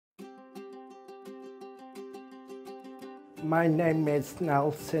My name is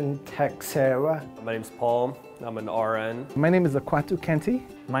Nelson Texera. My name's Paul. I'm an RN. My name is Akwatu Kenti.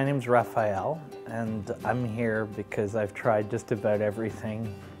 My name's Raphael, and I'm here because I've tried just about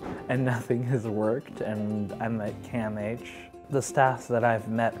everything and nothing has worked, and I'm at CAMH. The staff that I've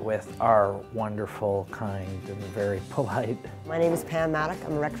met with are wonderful, kind, and very polite. My name is Pam Maddock.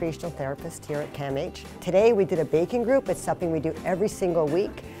 I'm a recreational therapist here at CAMH. Today we did a baking group. It's something we do every single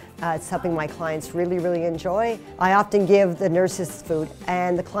week. It's something my clients really enjoy. I often give the nurses food,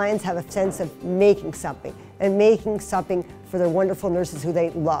 and the clients have a sense of making something, and making something for their wonderful nurses who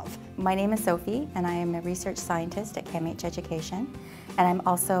they love. My name is Sophie, and I am a research scientist at CAMH Education, and I'm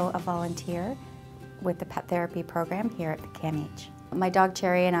also a volunteer with the pet therapy program here at the CAMH. My dog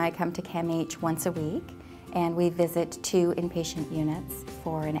Cherry and I come to CAMH once a week, and we visit 2 inpatient units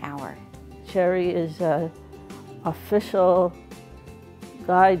for an hour. Cherry is an official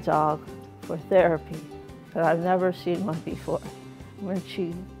guide dog for therapy, but I've never seen one before. When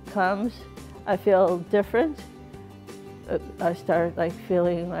she comes, I feel different. I start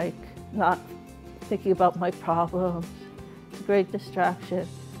feeling like not thinking about my problems. It's a great distraction.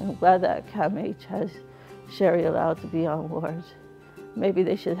 I'm glad that CAMH has Sherry allowed to be on wards. Maybe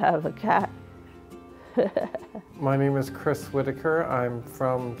they should have a cat. My name is Chris Whitaker. I'm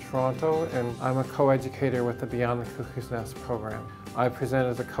from Toronto, and I'm a co-educator with the Beyond the Cuckoo's Nest program. I present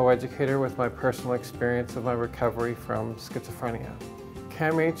as a co-educator with my personal experience of my recovery from schizophrenia.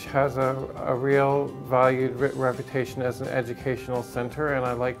 CAMH has a real valued reputation as an educational center, and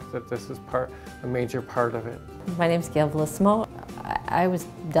I like that this is a major part of it. My name is Gail Bellissimo. I was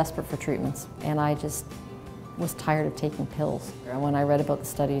desperate for treatments, and I just was tired of taking pills. When I read about the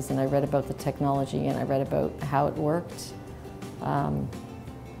studies and I read about the technology and I read about how it worked, I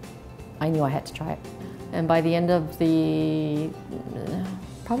knew I had to try it. And by the end of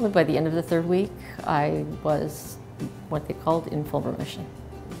probably by the end of the 3rd week, I was what they called in full remission.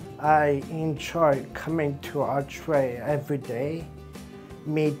 I enjoy coming to Archway every day,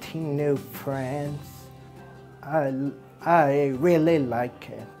 meeting new friends. I really like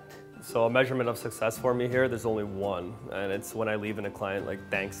it. So a measurement of success for me here, there's only one, and it's when I leave and a client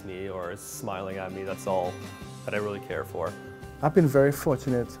thanks me or is smiling at me. That's all that I really care for. I've been very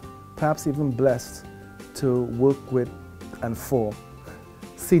fortunate, perhaps even blessed, to work with and for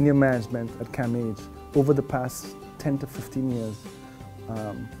senior management at CAMH over the past 10 to 15 years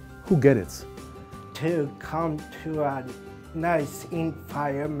who get it. To come to a nice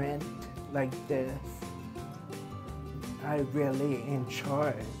environment like this, I really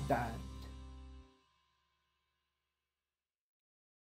enjoy that.